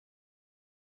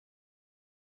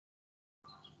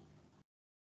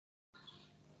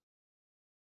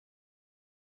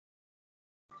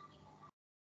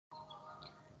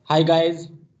Hi guys,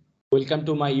 welcome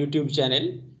to my YouTube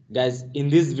channel. Guys, in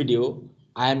this video,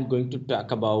 I am going to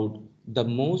talk about the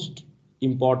most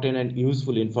important and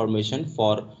useful information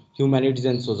for humanities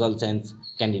and social science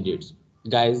candidates.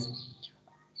 Guys,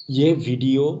 ये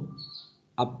video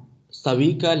आप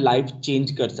सभी का life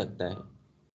change कर सकता है,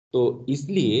 तो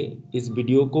इसलिए इस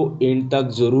वीडियो को एंड तक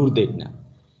जरूर देखना।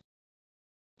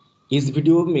 इस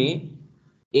वीडियो में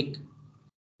एक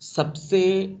सबसे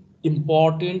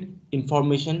इम्पॉर्टेंट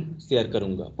इंफॉर्मेशन शेयर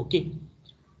करूंगा। Okay,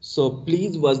 so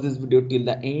please watch this video till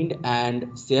the end and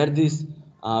share this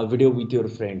video with your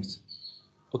friends.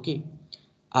 Okay,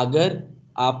 अगर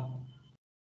आप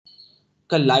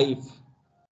का लाइफ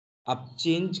आप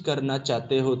चेंज करना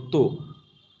चाहते हो तो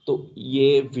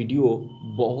ये वीडियो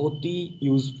बहुत ही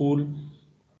यूजफुल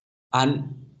एंड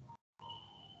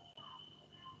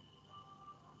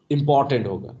इम्पॉर्टेंट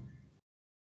होगा।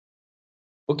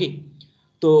 ओके,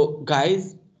 तो guys,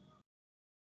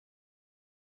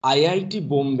 IIT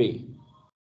Bombay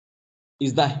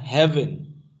is the heaven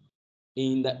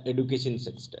in the education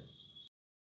sector.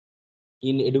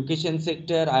 In education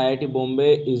sector, IIT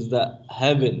Bombay is the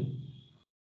heaven.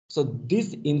 So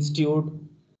this institute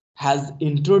has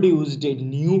introduced a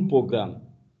new program,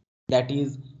 that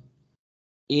is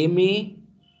MA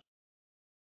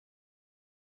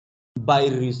by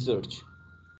research.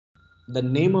 The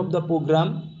name of the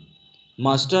program,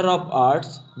 Master of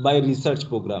Arts by Research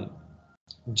program.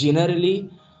 Generally,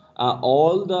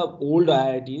 all the old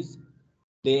IITs,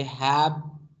 they have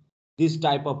this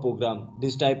type of program,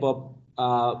 this type of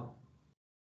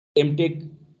MTech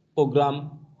program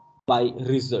by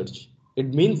research.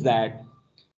 It means that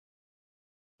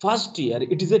first year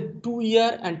it is a 2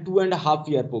 year and 2.5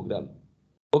 year program.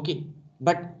 Okay,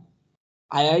 but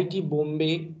IIT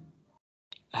Bombay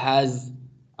has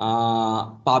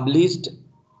published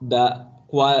the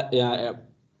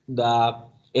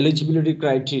eligibility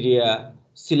criteria,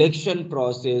 selection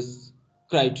process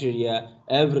criteria,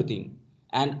 everything,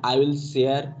 and I will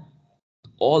share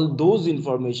all those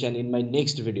information in my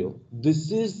next video.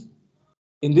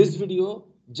 In this video,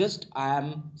 just I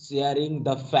am sharing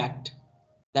the fact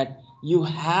that you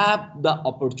have the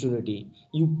opportunity,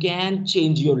 you can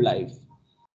change your life,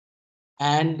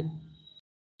 and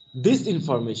this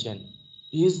information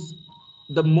is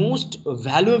the most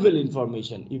valuable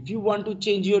information. If you want to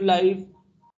change your life,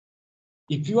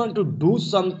 if you want to do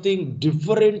something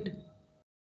different,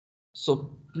 so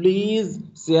please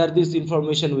share this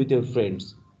information with your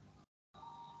friends.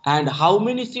 And how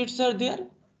many seats are there?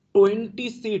 20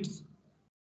 seats.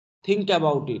 Think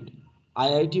about it.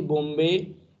 IIT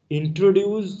Bombay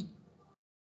introduced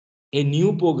a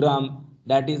new program,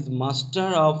 that is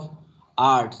Master of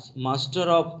Arts. Master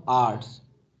of Arts.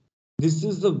 This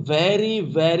is a very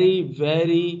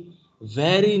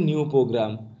new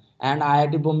program, and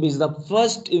IIT Bombay is the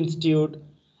first institute,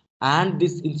 and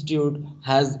this institute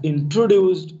has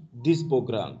introduced this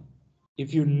program.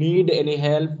 If you need any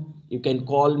help, you can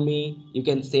call me, you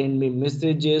can send me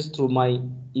messages through my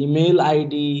email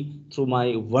ID, through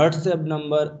my WhatsApp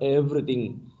number,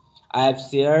 everything. I have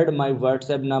shared my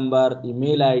WhatsApp number,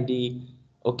 email ID.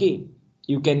 Okay,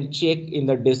 you can check in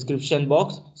the description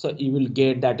box, so you will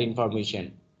get that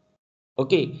information.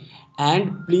 Okay,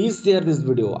 and please share this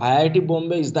video. IIT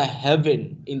Bombay is the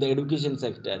heaven in the education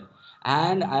sector,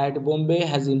 and IIT Bombay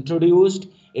has introduced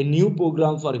a new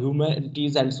program for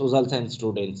humanities and social science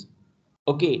students.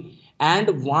 Okay,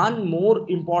 and one more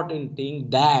important thing,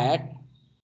 that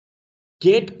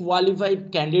get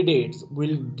qualified candidates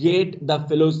will get the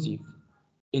fellowship.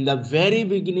 In the very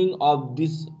beginning of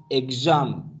this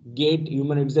exam, GATE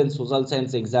Humanities and Social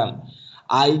Science exam,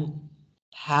 I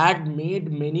had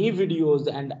made many videos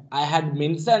and I had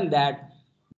mentioned that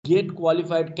GATE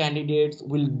qualified candidates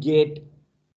will get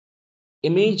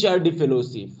MHRD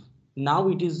fellowship. Now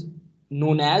it is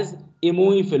known as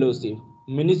MOE fellowship,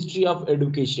 Ministry of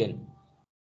Education.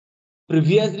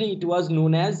 Previously it was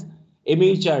known as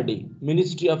MHRD,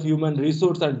 Ministry of Human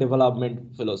Resource and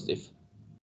Development fellowship.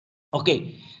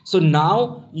 Okay, so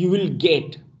now you will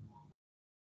get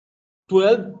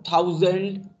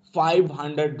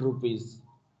 12,500 rupees,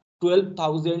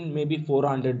 12,000 maybe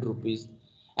 400 rupees,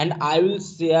 and I will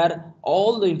share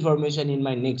all the information in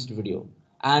my next video.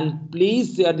 And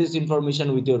please share this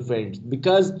information with your friends,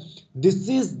 because this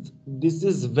is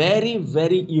very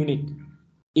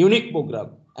unique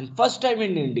program and first time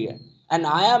in India, and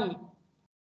I am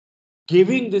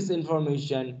giving this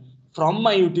information from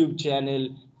my YouTube channel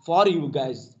for you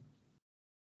guys.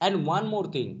 And one more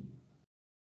thing,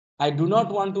 I do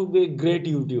not want to be a great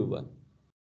YouTuber.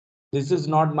 This is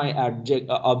not my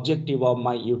objective of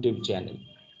my YouTube channel.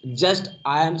 Just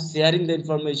I am sharing the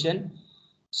information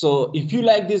So if you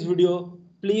like this video,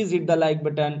 please hit the like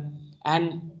button,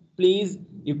 and please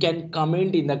you can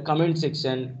comment in the comment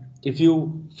section if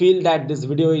you feel that this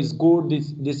video is good,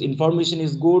 this information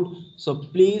is good. So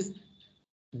please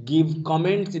give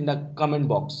comments in the comment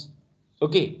box.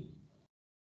 Okay.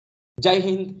 Jai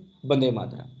Hind, Bande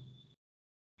Mataram.